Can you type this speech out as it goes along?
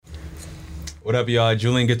What up, y'all?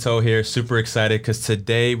 Julian Gateau here. Super excited because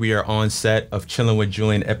today we are on set of Chilling with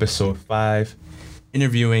Julian, episode 5,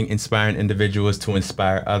 interviewing inspiring individuals to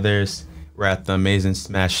inspire others. We're at the amazing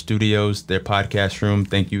Smash Studios, their podcast room.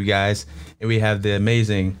 Thank you, guys. And we have the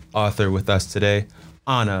amazing author with us today,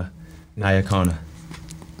 Anna Nyakana.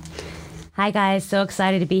 Hi guys, so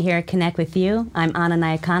excited to be here and connect with you. I'm Anna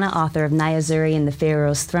Nyakana, author of Nayazuri and the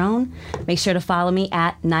Pharaoh's Throne. Make sure to follow me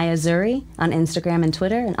at Nayazuri on Instagram and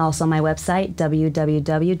Twitter, and also my website,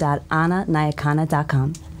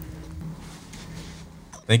 www.annanyakana.com.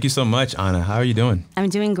 Thank you so much, Anna. How are you doing? I'm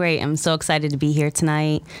doing great. I'm so excited to be here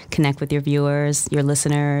tonight, connect with your viewers, your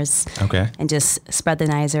listeners, and just spread the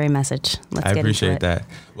Nayazuri message. I appreciate that.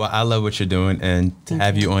 Well, I love what you're doing, and to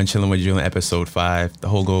have you on Chilling with Julian, episode 5, the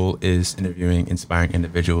whole goal is interviewing inspiring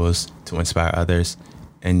individuals to inspire others,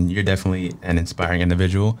 and you're definitely an inspiring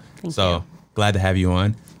individual. Thank you. Glad to have you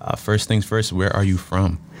on. First things first, where are you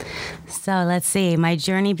from? So let's see. My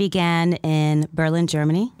journey began in Berlin,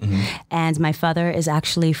 Germany, and my father is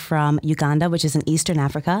actually from Uganda, which is in Eastern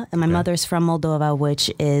Africa, and my mother is from Moldova,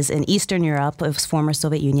 which is in Eastern Europe. It was former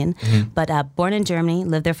Soviet Union, but born in Germany,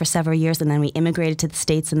 lived there for several years, and then we immigrated to the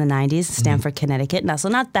States in the 90s, Stamford, Connecticut. Now, so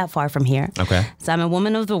not that far from here. Okay. So I'm a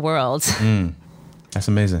woman of the world. That's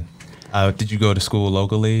amazing. Did you go to school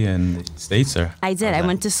locally in the States? Or I did. I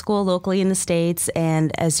went to school locally in the States,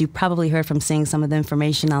 and as you probably heard from seeing some of the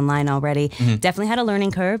information online already, definitely had a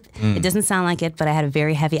learning curve. It doesn't sound like it, but I had a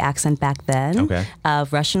very heavy accent back then. Okay.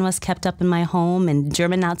 Russian was kept up in my home, and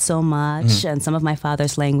German not so much, and some of my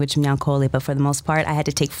father's language, Nyankole, but for the most part, I had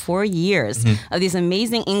to take 4 years of these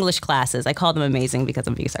amazing English classes. I call them amazing because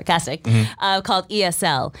I'm being sarcastic, called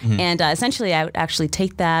ESL. And essentially, I would actually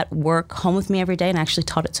take that work home with me every day, and I actually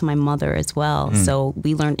taught it to my mother as well. So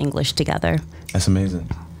we learned English together. That's amazing.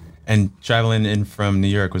 And traveling in from New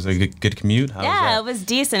York, was it a good commute? How was that? It was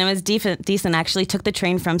decent. It was decent. I actually took the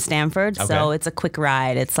train from Stamford, so it's a quick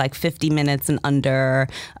ride. It's like 50 minutes and under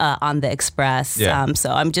on the express. Yeah.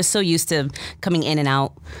 So I'm just so used to coming in and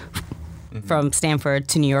out from Stamford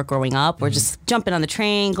to New York growing up, or just jumping on the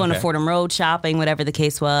train, going to Fordham Road shopping, whatever the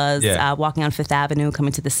case was, walking on Fifth Avenue,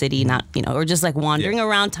 coming to the city, not, or just like wandering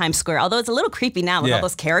around Times Square, although it's a little creepy now with all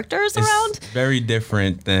those characters around. Very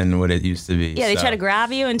different than what it used to be. Yeah, they try to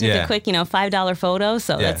grab you and take a quick, $5 photo,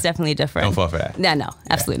 so that's definitely different. Don't fall for that. No,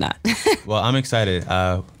 absolutely not. Well, I'm excited.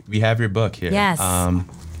 We have your book here. Yes.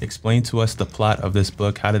 Explain to us the plot of this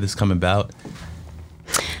book. How did this come about?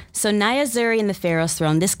 So Nayazuri and the Pharaoh's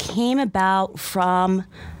Throne, this came about from,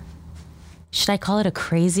 should I call it a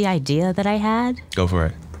crazy idea that I had? Go for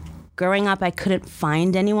it. Growing up, I couldn't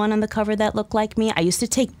find anyone on the cover that looked like me. I used to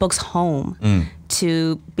take books home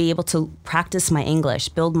to be able to practice my English,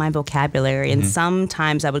 build my vocabulary, and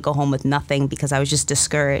sometimes I would go home with nothing because I was just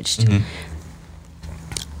discouraged.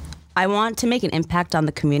 I want to make an impact on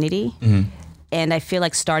the community, and I feel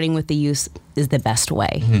like starting with the youth is the best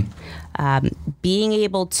way. Being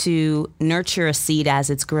able to nurture a seed as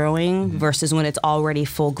it's growing versus when it's already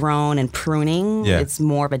full grown and pruning, it's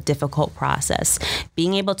more of a difficult process.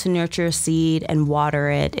 Being able to nurture a seed and water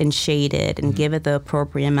it and shade it and give it the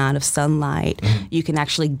appropriate amount of sunlight, you can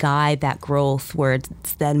actually guide that growth where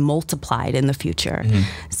it's then multiplied in the future.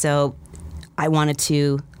 So I wanted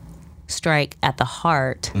to strike at the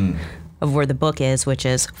heart of where the book is, which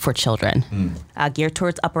is for children, geared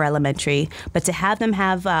towards upper elementary, but to have them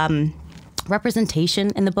have representation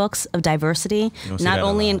in the books of diversity, not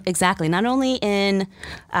only in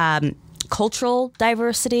cultural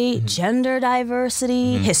diversity, gender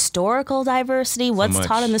diversity, historical diversity, what's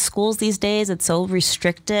taught in the schools these days. It's so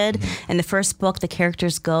restricted. In the first book, the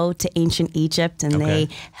characters go to ancient Egypt and they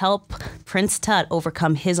help Prince Tut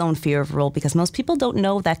overcome his own fear of rule, because most people don't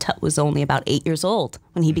know that Tut was only about 8 years old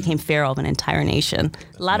when he became pharaoh of an entire nation.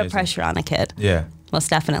 A lot of pressure on a kid. Yeah. Most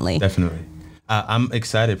definitely. Definitely. I'm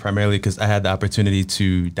excited primarily because I had the opportunity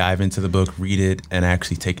to dive into the book, read it, and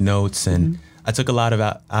actually take notes, and I took a lot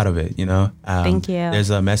out of it, Thank you.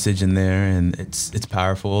 There's a message in there, and it's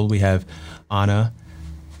powerful. We have Anna,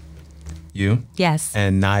 you,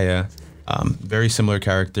 and Naya, very similar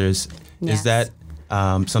characters. Yes. Is that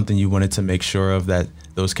something you wanted to make sure of, that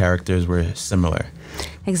those characters were similar?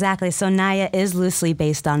 Exactly. So Naya is loosely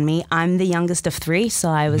based on me. I'm the youngest of 3, so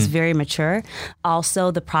I was very mature.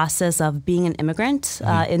 Also, the process of being an immigrant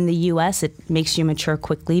in the U.S., it makes you mature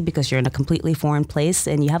quickly because you're in a completely foreign place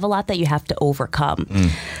and you have a lot that you have to overcome.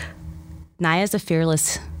 Naya's a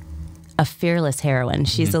fearless heroine.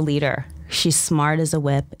 She's a leader. She's smart as a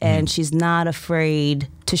whip, and she's not afraid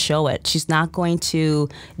to show it. She's not going to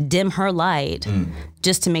dim her light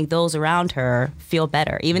just to make those around her feel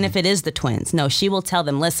better, even if it is the twins. No, she will tell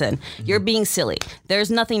them, listen, you're being silly. There's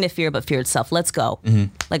nothing to fear but fear itself. Let's go.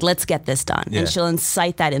 Like, let's get this done. Yeah. And she'll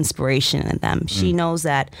incite that inspiration in them. She knows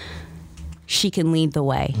that she can lead the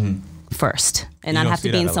way first and not have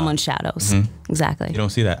to be in someone's shadows. Exactly. You don't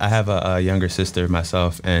see that. I have a younger sister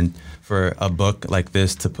myself, and for a book like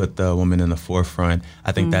this to put the woman in the forefront,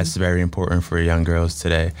 I think that's very important for young girls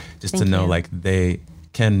today, just to know like they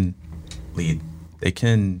can lead. They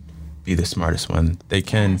can be the smartest one. They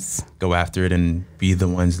can go after it and be the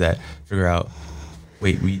ones that figure out,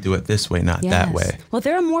 wait, we do it this way, not that way. Well,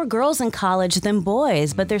 there are more girls in college than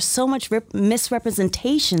boys, but there's so much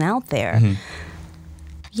misrepresentation out there.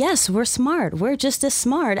 Yes, we're smart. We're just as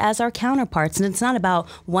smart as our counterparts. And it's not about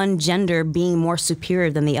one gender being more superior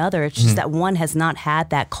than the other. It's just that one has not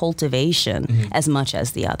had that cultivation as much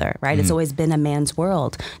as the other, right? It's always been a man's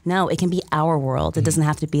world. No, it can be our world. It doesn't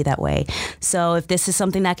have to be that way. So if this is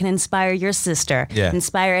something that can inspire your sister,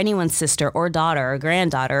 inspire anyone's sister or daughter or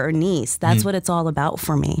granddaughter or niece, that's what it's all about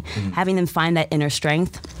for me. Having them find that inner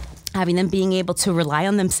strength, having them being able to rely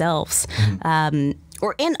on themselves,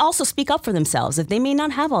 and also speak up for themselves if they may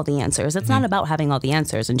not have all the answers. It's not about having all the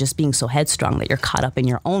answers and just being so headstrong that you're caught up in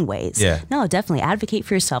your own ways. Yeah. No, definitely advocate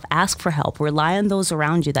for yourself. Ask for help. Rely on those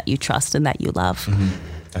around you that you trust and that you love.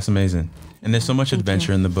 That's amazing. And there's so much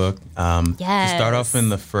adventure in the book. To start off in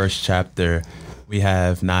the first chapter, we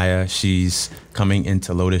have Naya. She's coming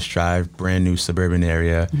into Lotus Drive, brand new suburban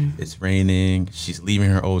area. It's raining. She's leaving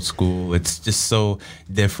her old school. It's just so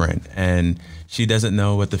different. And she doesn't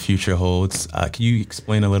know what the future holds. Can you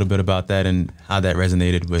explain a little bit about that and how that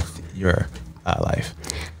resonated with your life?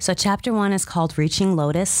 So chapter 1 is called Reaching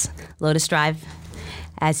Lotus. Lotus Drive,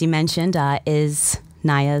 as you mentioned, is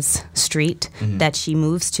Naya's street that she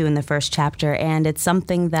moves to in the first chapter. And it's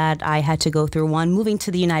something that I had to go through, one, moving to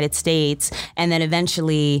the United States, and then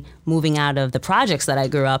eventually moving out of the projects that I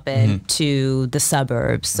grew up in to the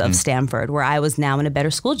suburbs of Stamford, where I was now in a better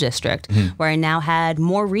school district, where I now had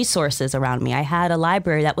more resources around me. I had a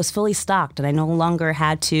library that was fully stocked, and I no longer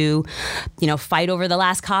had to, fight over the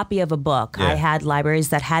last copy of a book. I had libraries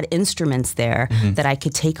that had instruments there that I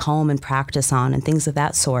could take home and practice on and things of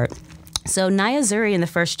that sort. So Naya Zuri in the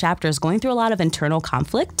first chapter is going through a lot of internal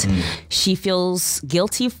conflict. She feels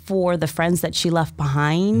guilty for the friends that she left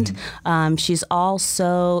behind. She's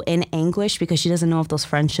also in anguish because she doesn't know if those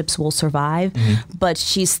friendships will survive. But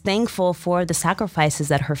she's thankful for the sacrifices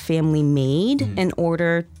that her family made in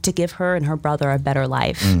order to give her and her brother a better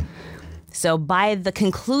life. So by the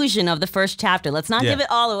conclusion of the first chapter, let's not give it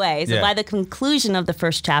all away. So by the conclusion of the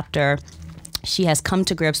first chapter, she has come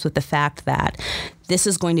to grips with the fact that this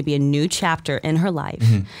is going to be a new chapter in her life,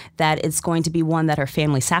 that it's going to be one that her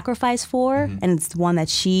family sacrificed for, and it's one that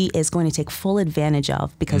she is going to take full advantage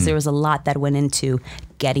of because there was a lot that went into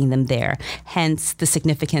getting them there. Hence the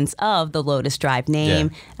significance of the Lotus Drive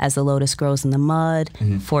name, as the lotus grows in the mud,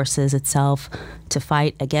 forces itself to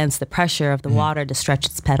fight against the pressure of the water to stretch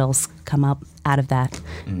its petals, come up out of that,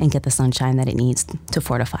 and get the sunshine that it needs to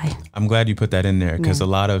fortify. I'm glad you put that in there because a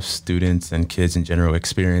lot of students and kids in general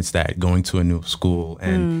experience that going to a new school,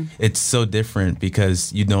 and it's so different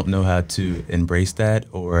because you don't know how to embrace that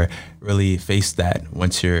or really face that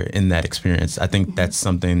once you're in that experience. I think that's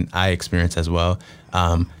something I experienced as well.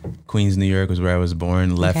 Queens, New York was where I was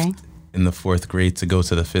born, left in the 4th grade to go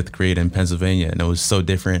to the 5th grade in Pennsylvania, and it was so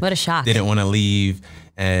different. What a shock. Didn't want to leave,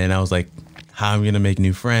 and I was like, how am I going to make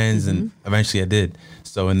new friends? And eventually I did.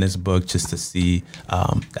 So in this book, just to see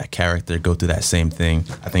that character go through that same thing,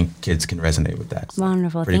 I think kids can resonate with that. So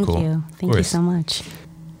wonderful. Thank you. Thank you so much.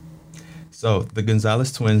 So the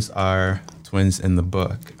Gonzalez twins are twins in the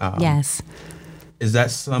book. Yes. Is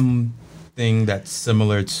that something that's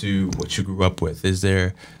similar to what you grew up with? Is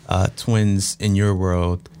there twins in your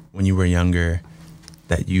world when you were younger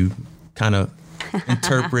that you kind of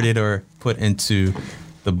interpreted or put into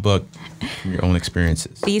the book from your own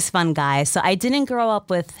experiences? These fun guys. So I didn't grow up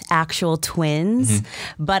with actual twins,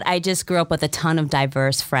 but I just grew up with a ton of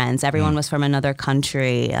diverse friends. Everyone was from another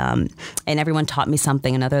country, and everyone taught me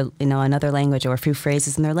something, another language or a few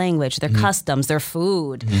phrases in their language, their customs, their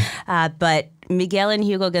food. But Miguel and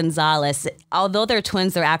Hugo Gonzalez, although they're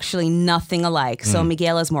twins, they're actually nothing alike. So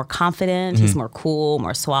Miguel is more confident, he's more cool,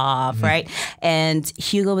 more suave, right? And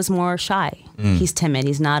Hugo is more shy. He's timid,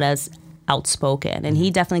 he's not as outspoken. And he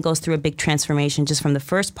definitely goes through a big transformation just from the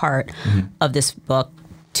first part of this book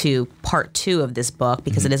to part 2 of this book,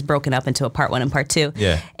 because it is broken up into a part 1 and part 2.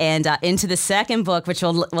 And into the second book, which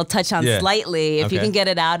we'll touch on slightly, if you can get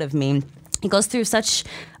it out of me. he goes through such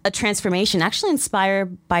a transformation, actually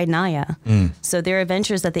inspired by Naya. So their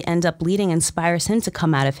adventures that they end up leading inspires him to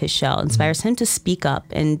come out of his shell, inspires him to speak up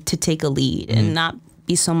and to take a lead and not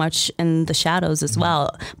be so much in the shadows as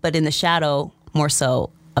well, but in the shadow more so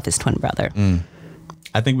of his twin brother.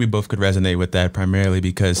 I think we both could resonate with that primarily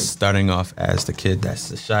because starting off as the kid that's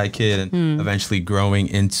the shy kid and eventually growing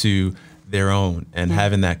into their own and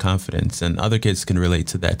having that confidence, and other kids can relate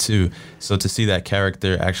to that too. So to see that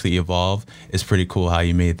character actually evolve is pretty cool how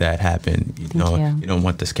you made that happen. You don't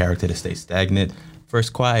want this character to stay stagnant,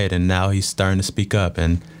 first quiet, and now he's starting to speak up,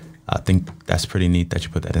 and I think that's pretty neat that you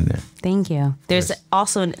put that in there. Thank you. There's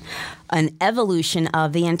also an evolution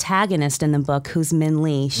of the antagonist in the book, who's Min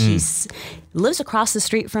Lee. She's lives across the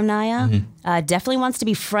street from Naya, definitely wants to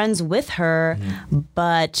be friends with her,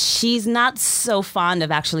 but she's not so fond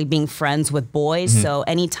of actually being friends with boys. So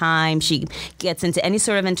anytime she gets into any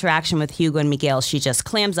sort of interaction with Hugo and Miguel, she just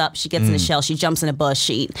clams up, she gets in the shell, she jumps in a bush,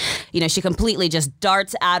 she completely just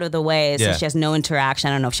darts out of the way, so she has no interaction.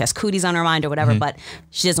 I don't know if she has cooties on her mind or whatever, but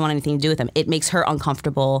she doesn't want anything to do with them. It makes her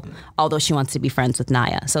uncomfortable, although she wants to be friends with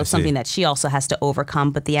Naya. So it's something that she also has to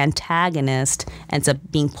overcome, but the antagonist ends up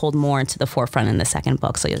being pulled more into the forefront in the second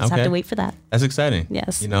book. So you'll just have to wait for that. That's exciting.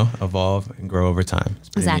 Yes. Evolve and grow over time.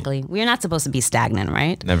 Exactly. We're not supposed to be stagnant,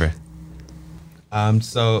 right? Never.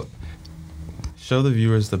 So show the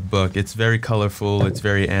viewers the book. It's very colorful. It's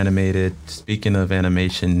very animated. Speaking of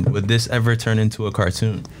animation, would this ever turn into a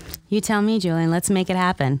cartoon? You tell me, Julian. Let's make it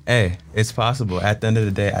happen. Hey, it's possible. At the end of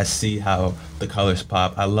the day, I see how the colors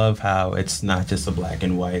pop. I love how it's not just a black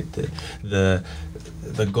and white. The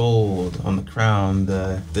gold on the crown,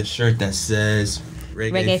 the shirt that says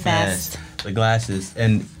Reggae Fest, the glasses.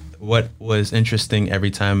 And what was interesting every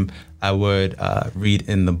time I would read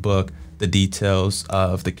in the book the details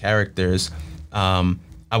of the characters,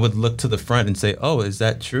 I would look to the front and say, oh, is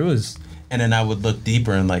that true? And then I would look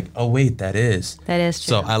deeper and like, oh, wait, that is. That is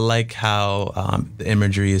true. So I like how the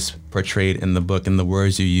imagery is portrayed in the book and the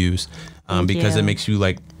words you use because it makes you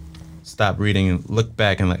like stop reading and look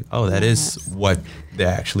back and like, oh, that is what they're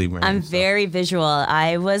actually wearing. I'm very visual.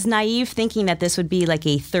 I was naive thinking that this would be like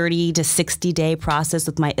a 30 to 60 day process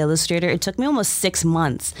with my illustrator. It took me almost 6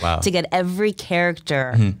 months to get every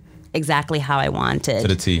character exactly how I wanted. To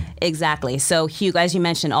the T. Exactly. So Hugo, as you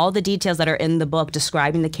mentioned, all the details that are in the book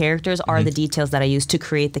describing the characters are the details that I use to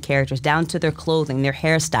create the characters, down to their clothing, their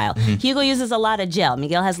hairstyle. Hugo uses a lot of gel.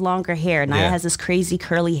 Miguel has longer hair. Naya has this crazy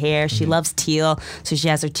curly hair. She loves teal, so she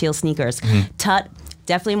has her teal sneakers. Tut,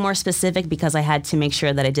 definitely more specific because I had to make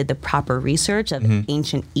sure that I did the proper research of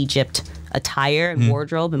ancient Egypt attire and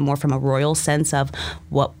wardrobe, and more from a royal sense of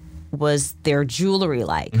what was their jewelry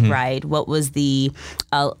like, right? What was the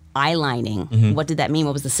eyelining? What did that mean?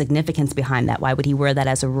 What was the significance behind that? Why would he wear that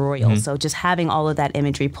as a royal? So just having all of that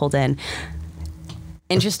imagery pulled in.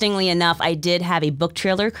 Interestingly enough, I did have a book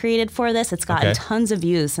trailer created for this. It's gotten tons of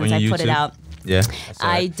views since I put it out. Yeah.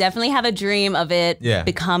 I definitely have a dream of it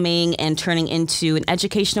becoming and turning into an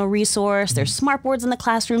educational resource. There's smart boards in the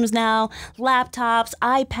classrooms now, laptops,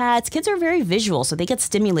 iPads. Kids are very visual, so they get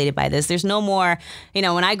stimulated by this. There's no more,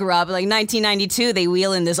 when I grew up, like 1992, they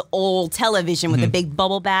wheel in this old television with a big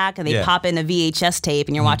bubble back and they pop in a VHS tape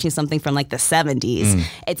and you're watching something from like the 70s.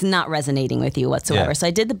 It's not resonating with you whatsoever. So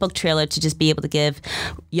I did the book trailer to just be able to give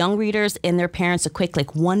young readers and their parents a quick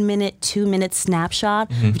 1 minute, 2 minute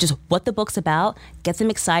snapshot of just what the book's about. Get them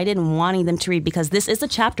excited and wanting them to read, because this is a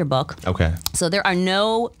chapter book. Okay. So there are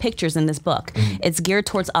no pictures in this book. It's geared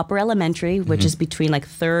towards upper elementary, which is between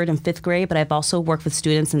 3rd and 5th grade, but I've also worked with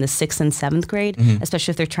students in the 6th and 7th grade,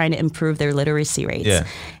 especially if they're trying to improve their literacy rates. Yeah.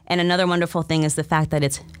 And another wonderful thing is the fact that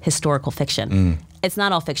it's historical fiction. It's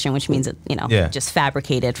not all fiction, which means it, just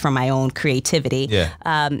fabricated from my own creativity.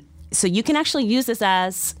 Yeah. So you can actually use this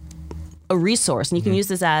as a resource, and you can use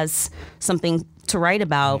this as something to write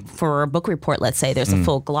about for a book report, let's say. There's a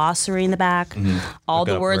full glossary in the back. All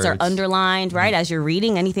the words are underlined, right? As you're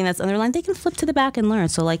reading, anything that's underlined, they can flip to the back and learn.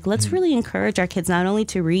 So let's really encourage our kids not only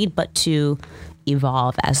to read, but to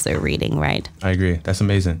evolve as they're reading, right? I agree. That's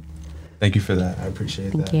amazing. Thank you for that. I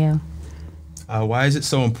appreciate that. Thank you. Why is it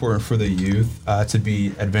so important for the youth to be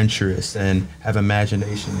adventurous and have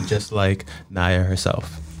imagination, just like Naya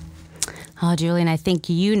herself? Oh, Julian, I think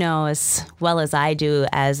you know as well as I do,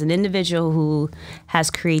 as an individual who has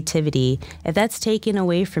creativity, if that's taken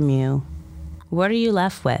away from you, what are you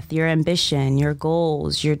left with? Your ambition, your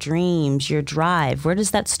goals, your dreams, your drive. Where does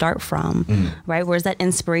that start from, right? Where's that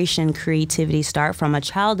inspiration, creativity start from? A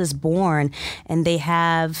child is born and they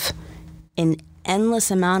have an endless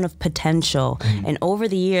amount of potential. And over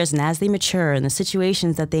the years, and as they mature and the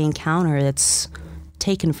situations that they encounter, it's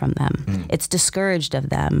taken from them. It's discouraged of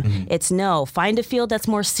them. It's no, find a field that's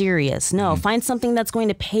more serious. No, find something that's going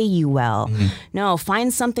to pay you well. No,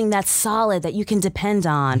 find something that's solid that you can depend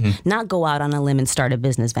on. Not go out on a limb and start a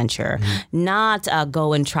business venture. Not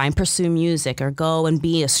go and try and pursue music or go and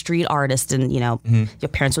be a street artist and, your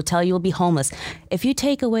parents will tell you you'll be homeless. If you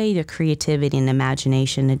take away your creativity and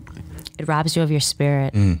imagination, it robs you of your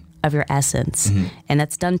spirit, of your essence. And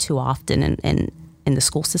that's done too often in the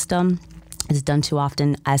school system. It's done too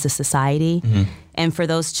often as a society. And for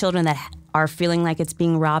those children that are feeling like it's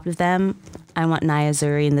being robbed of them, I want Naya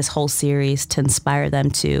Zuri in this whole series to inspire them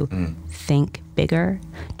to think bigger,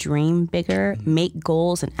 dream bigger, make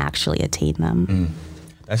goals, and actually attain them.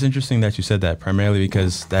 That's interesting that you said that, primarily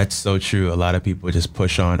because that's so true. A lot of people just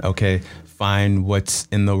push on, okay, find what's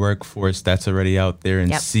in the workforce that's already out there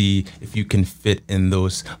and see if you can fit in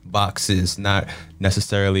those boxes, not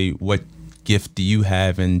necessarily what gift do you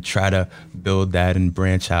have, and try to build that and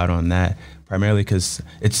branch out on that. Primarily because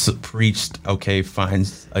it's preached, okay, find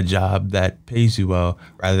a job that pays you well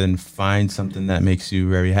rather than find something that makes you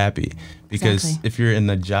very happy. Because if you're in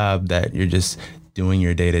a job that you're just doing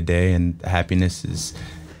your day to day and the happiness is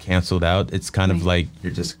canceled out, it's kind of like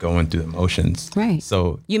you're just going through the motions. Right.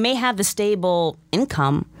 So you may have the stable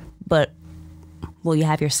income, but will you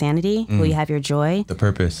have your sanity? Will you have your joy? The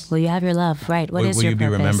purpose. Will you have your love? Right. What is your purpose? Will you be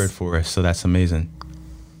remembered for? So that's amazing.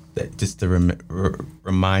 That just to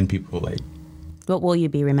remind people, like, what will you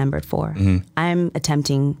be remembered for? I'm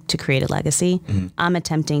attempting to create a legacy. I'm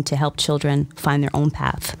attempting to help children find their own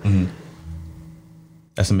path.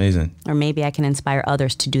 That's amazing. Or maybe I can inspire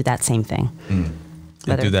others to do that same thing.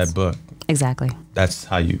 And through that book. Exactly. That's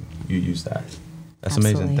how you use that. That's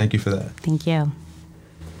Absolutely. amazing. Thank you for that. Thank you.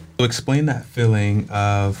 So explain that feeling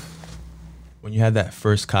of when you had that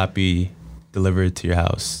first copy delivered to your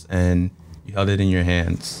house and you held it in your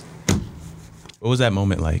hands. What was that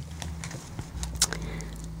moment like?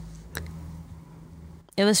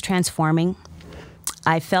 It was transforming.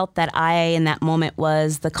 I felt that I, in that moment,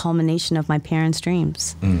 was the culmination of my parents'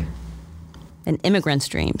 dreams and immigrants'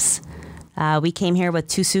 dreams. We came here with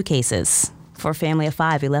 2 suitcases for a family of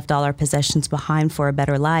 5. We left all our possessions behind for a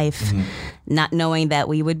better life, not knowing that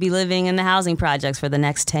we would be living in the housing projects for the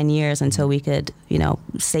next 10 years until we could,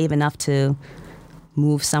 save enough to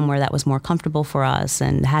move somewhere that was more comfortable for us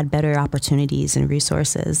and had better opportunities and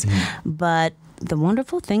resources. But the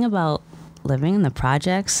wonderful thing about living in the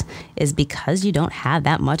projects is because you don't have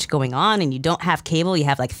that much going on and you don't have cable, you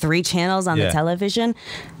have like 3 channels on the television.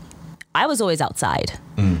 I was always outside.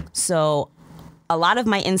 So a lot of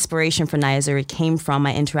my inspiration for Naya Zuri came from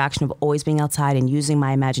my interaction of always being outside and using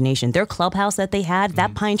my imagination. Their clubhouse that they had,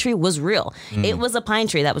 that pine tree was real. It was a pine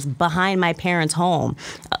tree that was behind my parents' home,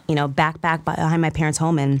 back behind my parents'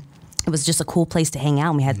 home. And it was just a cool place to hang out.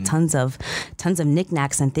 And we had tons of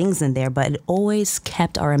knickknacks and things in there, but it always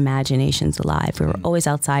kept our imaginations alive. We were always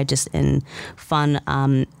outside just in fun,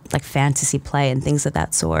 like fantasy play and things of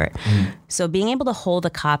that sort. So being able to hold a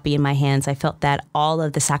copy in my hands, I felt that all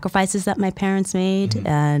of the sacrifices that my parents made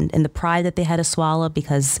and the pride that they had to swallow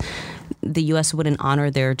because the U.S. wouldn't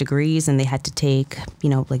honor their degrees and they had to take,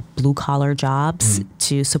 like blue collar jobs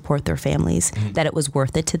to support their families, that it was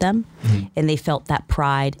worth it to them. And they felt that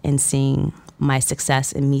pride in seeing my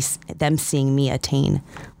success and them seeing me attain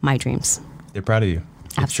my dreams. They're proud of you.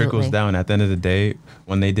 It trickles down. At the end of the day,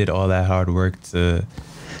 when they did all that hard work to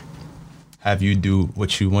have you do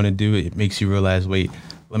what you want to do, it makes you realize, wait,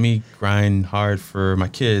 let me grind hard for my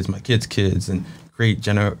kids' kids, and create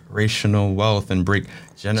generational wealth and break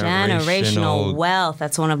generational wealth.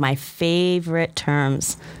 That's one of my favorite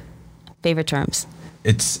terms.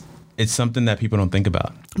 It's something that people don't think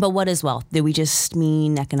about. But what is wealth? Do we just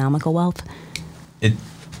mean economical wealth? It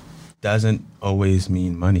doesn't always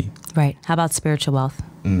mean money. Right. How about spiritual wealth?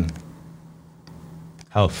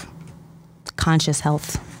 Health. Conscious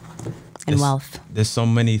health and wealth. There's so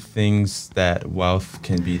many things that wealth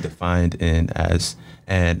can be defined in as,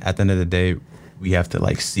 and at the end of the day, we have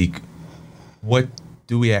to seek, what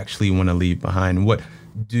do we actually want to leave behind? What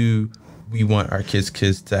do we want our kids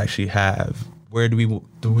to actually have? Where do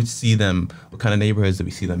we see them? What kind of neighborhoods do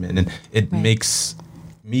we see them in? And it makes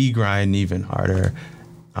me grind even harder.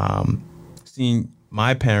 Seeing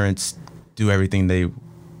my parents do everything they've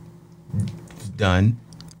done,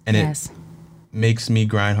 and it makes me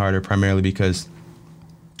grind harder primarily because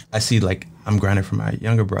I see I'm grinding for my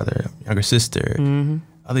younger brother, younger sister,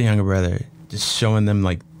 other younger brother, just showing them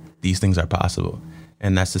these things are possible.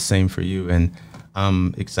 And that's the same for you. And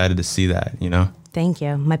I'm excited to see that, Thank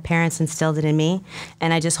you. My parents instilled it in me,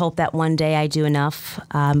 and I just hope that one day I do enough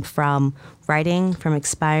from writing, from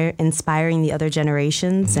inspiring the other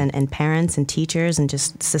generations and parents and teachers and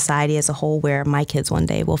just society as a whole, where my kids one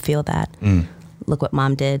day will feel that. Look what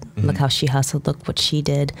mom did. Look how she hustled. Look what she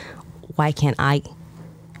did. Why can't I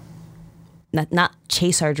not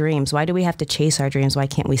chase our dreams? Why do we have to chase our dreams? Why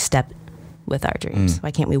can't we step with our dreams?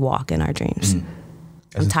 Why can't we walk in our dreams?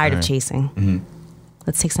 I'm tired of chasing.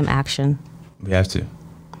 Let's take some action. We have to.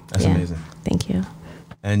 That's amazing. Thank you.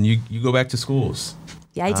 And you go back to schools.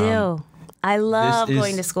 Yeah, I do. I love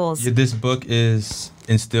going to schools. This book is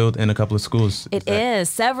instilled in a couple of schools. It is.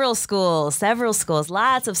 Several schools,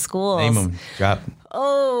 lots of schools. Name them. Drop.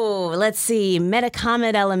 Oh, let's see.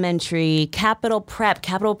 Metacomet Elementary, Capital Prep,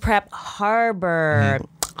 Harbor,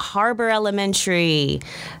 Harbor Elementary.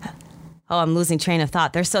 Oh, I'm losing train of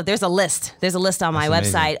thought. There's a list. There's a list on my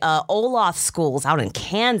website. Olaf schools out in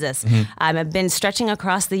Kansas. I've been stretching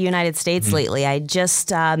across the United States lately. I just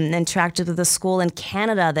interacted with a school in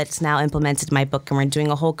Canada that's now implemented my book, and we're doing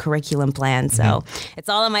a whole curriculum plan. So it's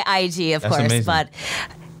all on my IG, of course. Amazing. But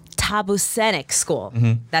Tabusenik School.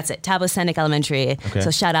 That's it. Tabusenik Elementary. Okay. So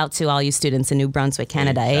shout out to all you students in New Brunswick,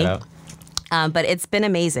 Canada. Shout out. But it's been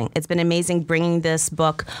amazing. It's been amazing bringing this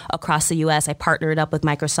book across the U.S. I partnered up with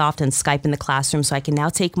Microsoft and Skype in the classroom, so I can now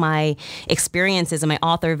take my experiences and my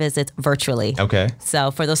author visits virtually. Okay.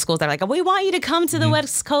 So for those schools that are like, oh, we want you to come to the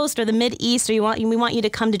West Coast or the Mid-East, or we want you to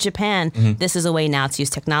come to Japan, this is a way now to use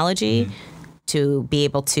technology to be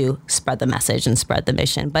able to spread the message and spread the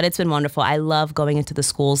mission. But it's been wonderful. I love going into the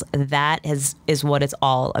schools. That is what it's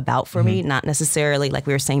all about for me, not necessarily, like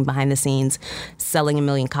we were saying, behind the scenes, selling 1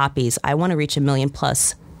 million copies. I want to reach 1 million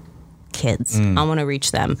plus kids. I want to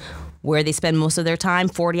reach them where they spend most of their time,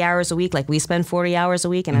 40 hours a week, like we spend 40 hours a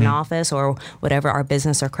week in an office or whatever our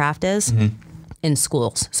business or craft is. In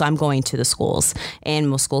schools. So I'm going to the schools, and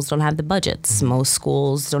most schools don't have the budgets. Most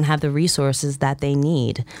schools don't have the resources that they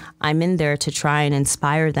need. I'm in there to try and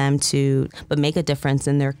inspire them but make a difference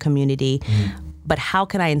in their community. But how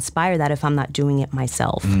can I inspire that if I'm not doing it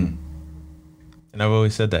myself? And I've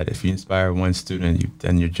always said that if you inspire one student, you've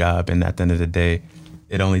done your job. And at the end of the day,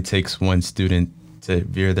 it only takes one student to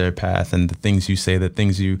veer their path, and the things you say, the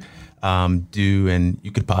things you do, and you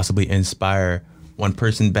could possibly inspire one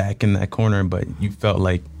person back in that corner, but you felt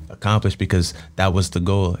like accomplished because that was the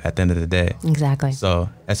goal at the end of the day. Exactly. So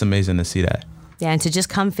that's amazing to see that. Yeah, and to just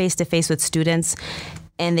come face to face with students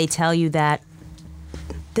and they tell you that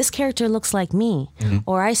this character looks like me,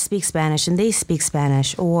 or I speak Spanish and they speak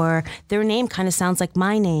Spanish, or their name kind of sounds like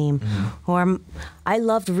my name, or I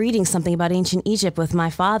loved reading something about ancient Egypt with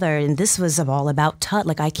my father, and this was all about Tut.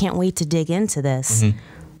 Like, I can't wait to dig into this.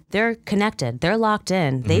 They're connected. They're locked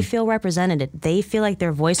in. They feel represented. They feel like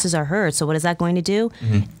their voices are heard. So what is that going to do?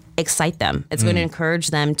 Excite them. It's going to encourage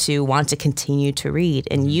them to want to continue to read.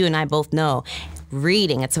 And you and I both know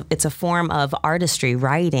reading, it's a form of artistry,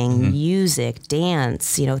 writing, music,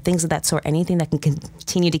 dance, things of that sort. Anything that can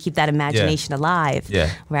continue to keep that imagination alive,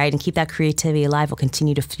 right? And keep that creativity alive will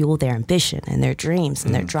continue to fuel their ambition and their dreams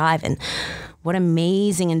and their drive. And what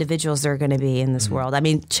amazing individuals they're going to be in this world. I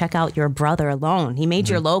mean, check out your brother alone. He made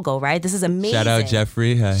your logo, right? This is amazing. Shout out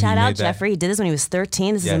Jeffrey. Shout out Jeffrey. He did this when he was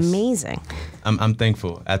 13. This is amazing. I'm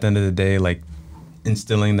thankful. At the end of the day, like,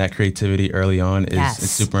 instilling that creativity early on is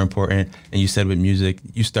super important. And you said with music,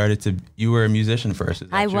 you were a musician first.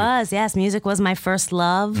 I was, yes. Music was my first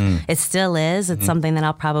love. It still is. It's something that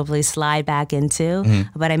I'll probably slide back into.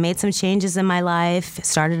 But I made some changes in my life,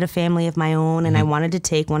 started a family of my own, and I wanted to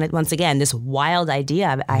take once again, this wild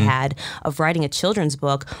idea I had of writing a children's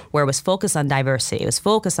book where it was focused on diversity, it was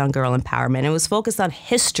focused on girl empowerment, it was focused on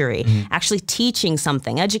history, actually teaching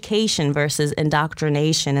something, education versus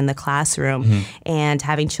indoctrination in the classroom. And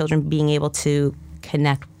having children being able to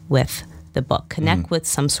connect with the book, connect with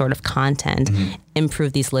some sort of content,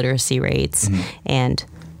 improve these literacy rates, and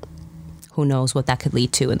who knows what that could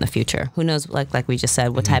lead to in the future. Who knows, like we just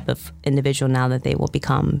said, what type of individual now that they will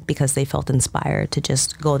become because they felt inspired to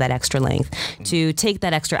just go that extra length, to take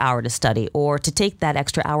that extra hour to study, or to take that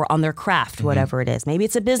extra hour on their craft, whatever it is. Maybe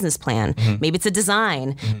it's a business plan. Maybe it's a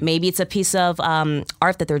design. Maybe it's a piece of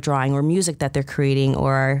art that they're drawing, or music that they're creating,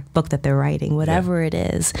 or book that they're writing, whatever it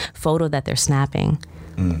is, photo that they're snapping.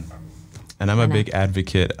 And I'm a big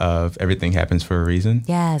advocate of everything happens for a reason.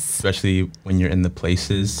 Yes. Especially when you're in the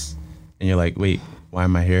places and you're like, wait, why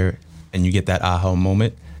am I here? And you get that aha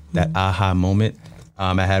moment,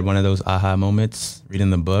 I had one of those aha moments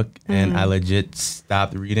reading the book, and I legit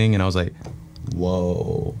stopped reading, and I was like,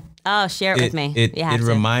 whoa. Oh, share it with me. It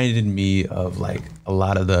reminded me of like a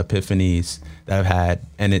lot of the epiphanies that I've had,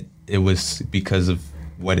 and it was because of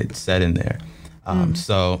what it said in there.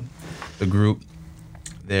 So the group,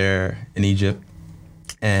 they're in Egypt,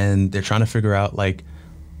 and they're trying to figure out like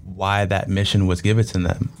why that mission was given to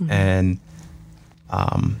them. And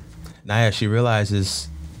Naya, she realizes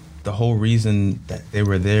the whole reason that they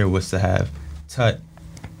were there was to have Tut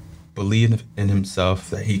believe in himself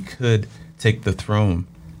that he could take the throne.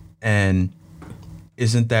 And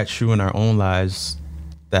isn't that true in our own lives,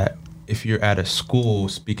 that if you're at a school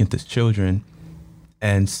speaking to children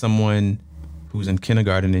and someone who's in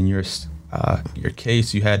kindergarten, in your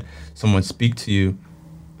case, you had someone speak to you,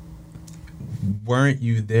 weren't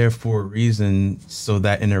you there for a reason so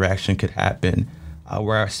that interaction could happen?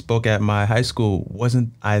 Where I spoke at my high school,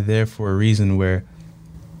 wasn't I there for a reason where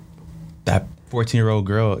that 14-year-old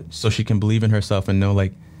girl, so she can believe in herself and know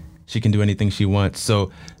like she can do anything she wants? So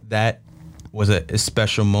that was a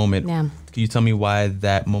special moment. Yeah. Can you tell me why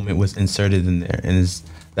that moment was inserted in there? And is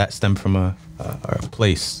that stemmed from a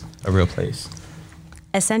place, a real place?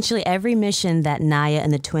 Essentially, every mission that Naya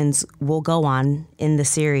and the twins will go on in the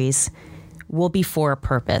series will be for a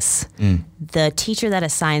purpose. The teacher that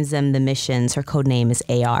assigns them the missions, her code name is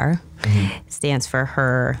AR, stands for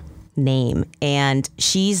her name. And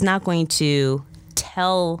she's not going to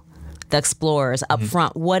tell the explorers up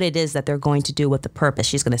front what it is that they're going to do with the purpose.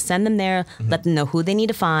 She's going to send them there, let them know who they need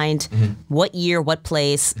to find, what year, what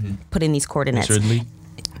place, put in these coordinates.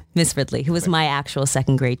 Miss Ridley, who was my actual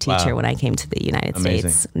second grade teacher when I came to the United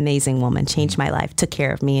States. Amazing woman, changed my life, took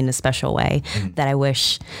care of me in a special way that I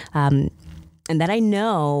wish, and that I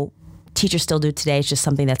know teachers still do today. It's just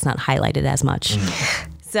something that's not highlighted as much.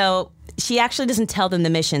 So she actually doesn't tell them the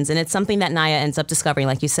missions, and it's something that Naya ends up discovering,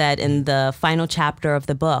 like you said, in the final chapter of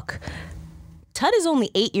the book. Tut is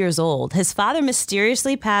only 8 years old. His father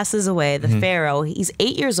mysteriously passes away, the pharaoh. He's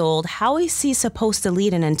 8 years old. How is he supposed to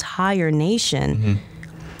lead an entire nation?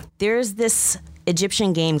 There's this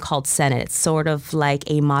Egyptian game called Senet. It's sort of like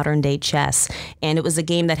a modern day chess. And it was a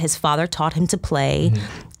game that his father taught him to play.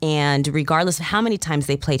 And regardless of how many times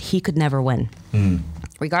they played, he could never win.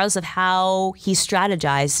 Regardless of how he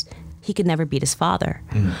strategized, he could never beat his father.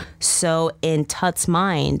 So in Tut's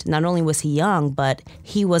mind, not only was he young, but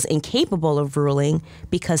he was incapable of ruling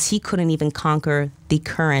because he couldn't even conquer the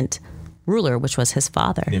current ruler, which was his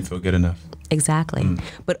father. He didn't feel good enough. Exactly.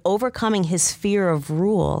 But overcoming his fear of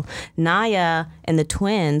rule, Naya and the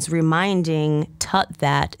twins reminding Tut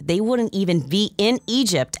that they wouldn't even be in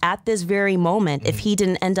Egypt at this very moment if he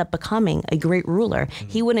didn't end up becoming a great ruler.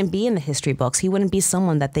 He wouldn't be in the history books. He wouldn't be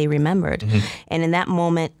someone that they remembered. And in that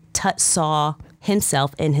moment, Tut saw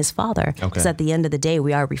himself in his father. Because at the end of the day,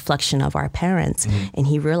 we are a reflection of our parents. And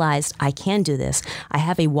he realized, I can do this. I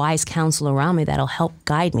have a wise counsel around me that'll help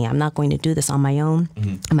guide me. I'm not going to do this on my own.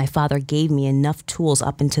 And my father gave me enough tools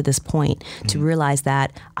up until this point to realize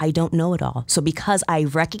that I don't know it all. So because I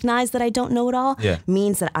recognize that I don't know it all,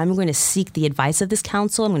 means that I'm going to seek the advice of this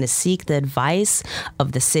council. I'm going to seek the advice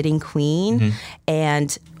of the sitting queen.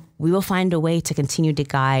 And we will find a way to continue to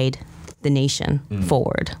guide the nation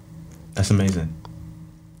forward. That's amazing.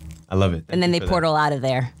 I love it. And then they portal out of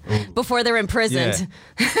there before they're imprisoned.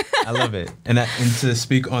 I love it. And to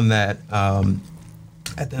speak on that,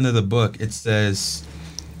 at the end of the book, it says,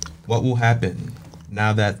 what will happen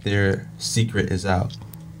now that their secret is out?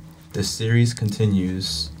 The series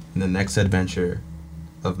continues in the next adventure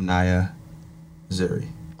of Naya Zuri.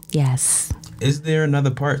 Yes. Is there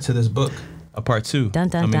another part to this book? A part 2 dun,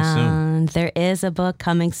 dun, coming dun. soon. There is a book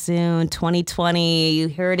coming soon, 2020. You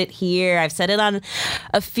heard it here. I've said it on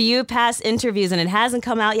a few past interviews, and it hasn't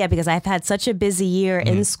come out yet because I've had such a busy year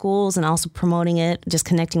in schools and also promoting it, just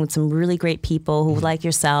connecting with some really great people who, like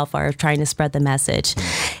yourself, are trying to spread the message.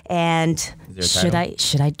 And should I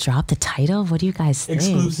drop the title? What do you guys think?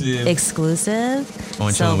 Exclusive.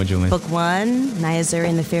 On Chilling with Julian. Book 1, Naya Zuri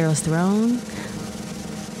and the Pharaoh's Throne.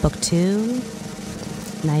 Book 2,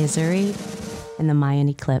 Naya Zuri and the Mayan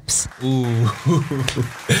Eclipse. Ooh,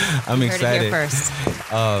 I'm excited. Heard it here first.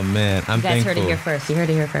 Oh man, I'm thankful. You guys heard it here first. You heard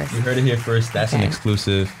it here first. You heard it here first. That's an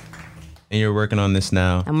exclusive. And you're working on this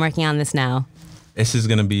now. I'm working on this now. This is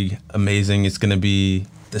gonna be amazing. It's gonna be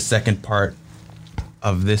the second part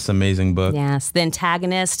of this amazing book. Yes, the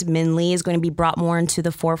antagonist, Min Lee, is going to be brought more into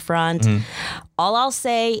the forefront. All I'll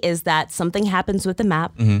say is that something happens with the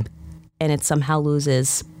map and it somehow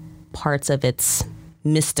loses parts of its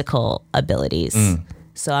mystical abilities.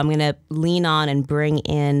 So I'm going to lean on and bring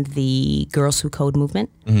in the Girls Who Code movement,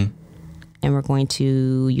 and we're going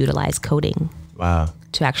to utilize coding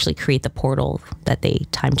to actually create the portal that they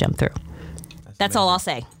time jump through. That's all I'll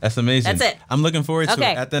say. That's amazing. That's it. I'm looking forward to it.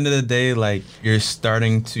 At the end of the day, like, you're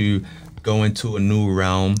starting to go into a new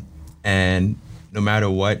realm, and no matter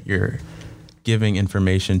what, you're giving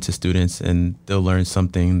information to students and they'll learn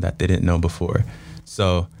something that they didn't know before.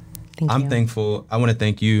 So I'm thankful. I want to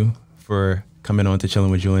thank you for coming on to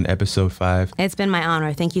Chilling with Julian, episode 5. It's been my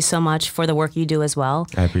honor. Thank you so much for the work you do as well.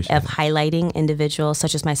 I appreciate it. Of highlighting individuals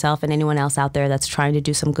such as myself and anyone else out there that's trying to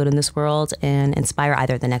do some good in this world and inspire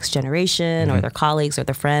either the next generation or their colleagues or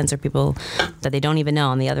their friends or people that they don't even know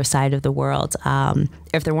on the other side of the world.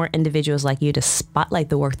 If there weren't individuals like you to spotlight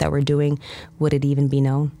the work that we're doing, would it even be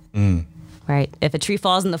known? Right? If a tree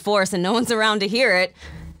falls in the forest and no one's around to hear it,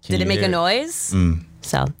 did it make a noise?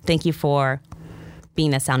 So thank you for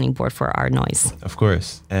being that sounding board for our noise. Of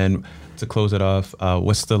course. And to close it off,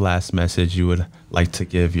 what's the last message you would like to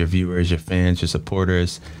give your viewers, your fans, your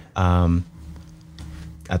supporters at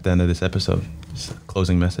the end of this episode? Just a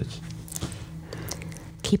closing message.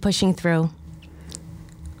 Keep pushing through.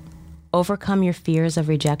 Overcome your fears of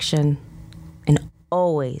rejection and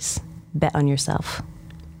always bet on yourself.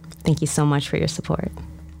 Thank you so much for your support.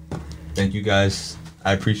 Thank you, guys.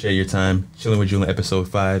 I appreciate your time. Chilling with Julian, episode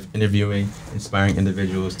 5, interviewing inspiring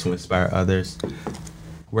individuals to inspire others.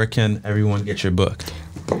 Where can everyone get your book?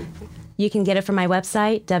 You can get it from my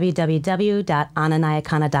website,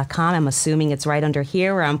 www.ananayakana.com. I'm assuming it's right under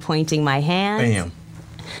here where I'm pointing my hand. Bam.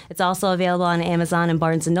 It's also available on Amazon and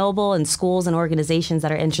Barnes & Noble, and schools and organizations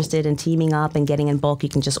that are interested in teaming up and getting in bulk. You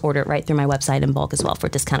can just order it right through my website in bulk as well for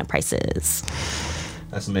discounted prices.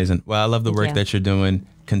 That's amazing. Well, I love the work that you're doing.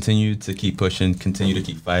 Continue to keep pushing, continue to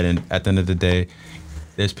keep fighting. At the end of the day,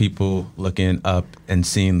 there's people looking up and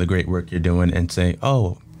seeing the great work you're doing and saying,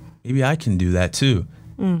 oh, maybe I can do that too.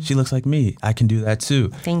 She looks like me. I can do that too.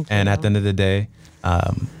 Thank you. And at the end of the day,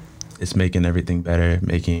 it's making everything better,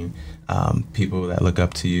 making people that look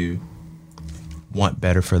up to you want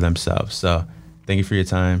better for themselves. So thank you for your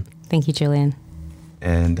time. Thank you, Julian.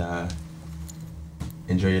 And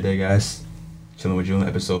enjoy your day, guys. Chilling with Julian,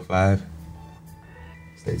 episode 5.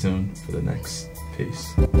 Stay tuned for the next.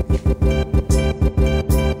 Peace.